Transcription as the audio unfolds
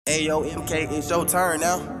Ayo, MK, it's your turn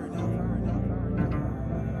now.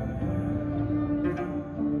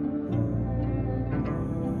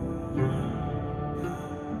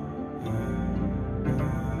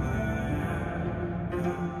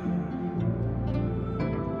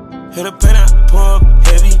 Hit a pen out, pour up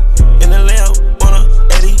heavy. In the layout, on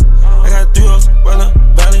a Eddie. I got 3 O's, run a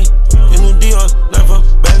valley. In new Dior's, not for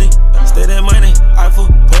belly. Stay that money, Eiffel,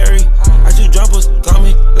 Perry. I shoot droppers, call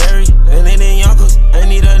me Larry. Then they did Yonkers, I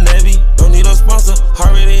need a Navy. Don't need a sponsor,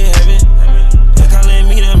 already heaven. They calling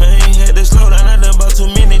me the main. Had to slow down, I done bought too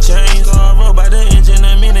many chains. So I rode by the engine,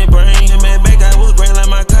 a minute brain. And man, back I was grand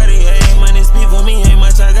like my Cartier. Money speak for me, ain't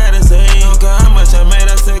much I gotta say. Don't care how much I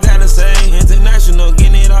made, I still gotta say. International,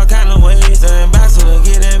 getting it all kind of ways. The ambassador,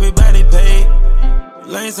 get everybody paid.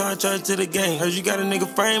 Lanes on church to the game. Heard you got a nigga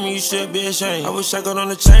frame and you should be ashamed. I was shackled on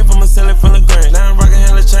the chain from a selling from the grain. Now I'm rocking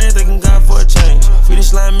hella chains, thanking God for a change. Free the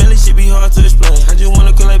slime millie, shit be hard to explain. I just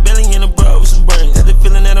wanna collect belly in the bro with some brains. Got the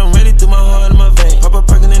feeling that I'm ready through my heart and my vein. Pop a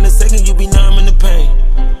perkin' in a second, you be numb in the pain.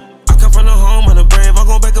 I come from the home of the brave. I'm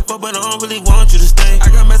gon' back and forth, but I don't really want you to stay.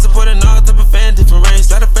 I got mess supporting all type of fan, different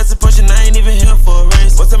race. Got a fast pushing, I ain't even here for a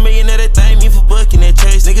race. What's a million that they thank me for booking that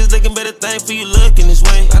chase? Niggas looking better, thank for you looking this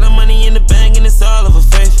way. Got the money in the bank and it's all of a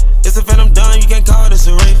faith. It's a phantom done, you can't call this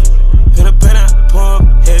a race. Hit a pen out, pour up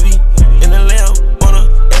heavy. In the layout, on a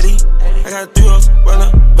Eddie. I got 3 O's, run a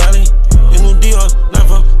valley. In new Dior's, not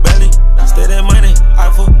for belly. Stay that money,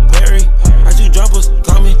 Eiffel, Perry. I shoot droppers,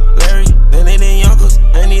 call me Larry. Then they did Yonkers,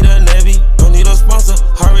 I need a Navy. Don't need a sponsor,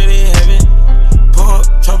 already heaven. Pour up,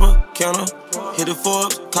 chopper, counter. Hit the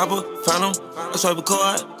Forbes, copper, found 'em. I swipe a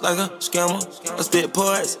card like a scammer. I spit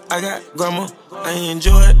poets, I got grammar. I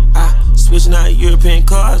enjoy it. I switching out European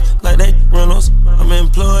cars like they rentals. I'm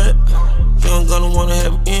employed. Young gonna wanna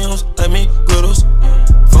have M's like me, griddles.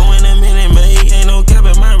 4 in a minute, mate. Ain't no cap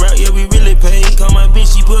in my route, yeah, we really paid. Call my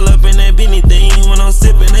bitch, she pull up in that Benny thing. When I'm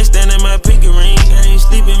sipping, they stand in my pinky ring. I ain't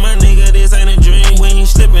sleeping, my nigga, this ain't a dream. We ain't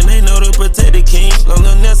slipping, they know to protect the king. Long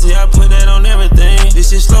little Nessie, I put that on everything. This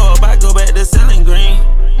shit slow up, I go back to selling green.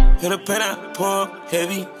 Hit a pen out, pour up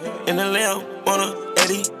heavy. In the layout, on a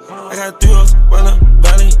Eddie. I got 3 O's, run a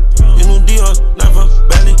valley. In new Dior's, not for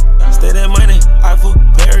belly. Stay that money, Eiffel,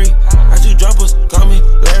 Perry. I shoot droppers, call me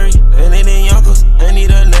Larry.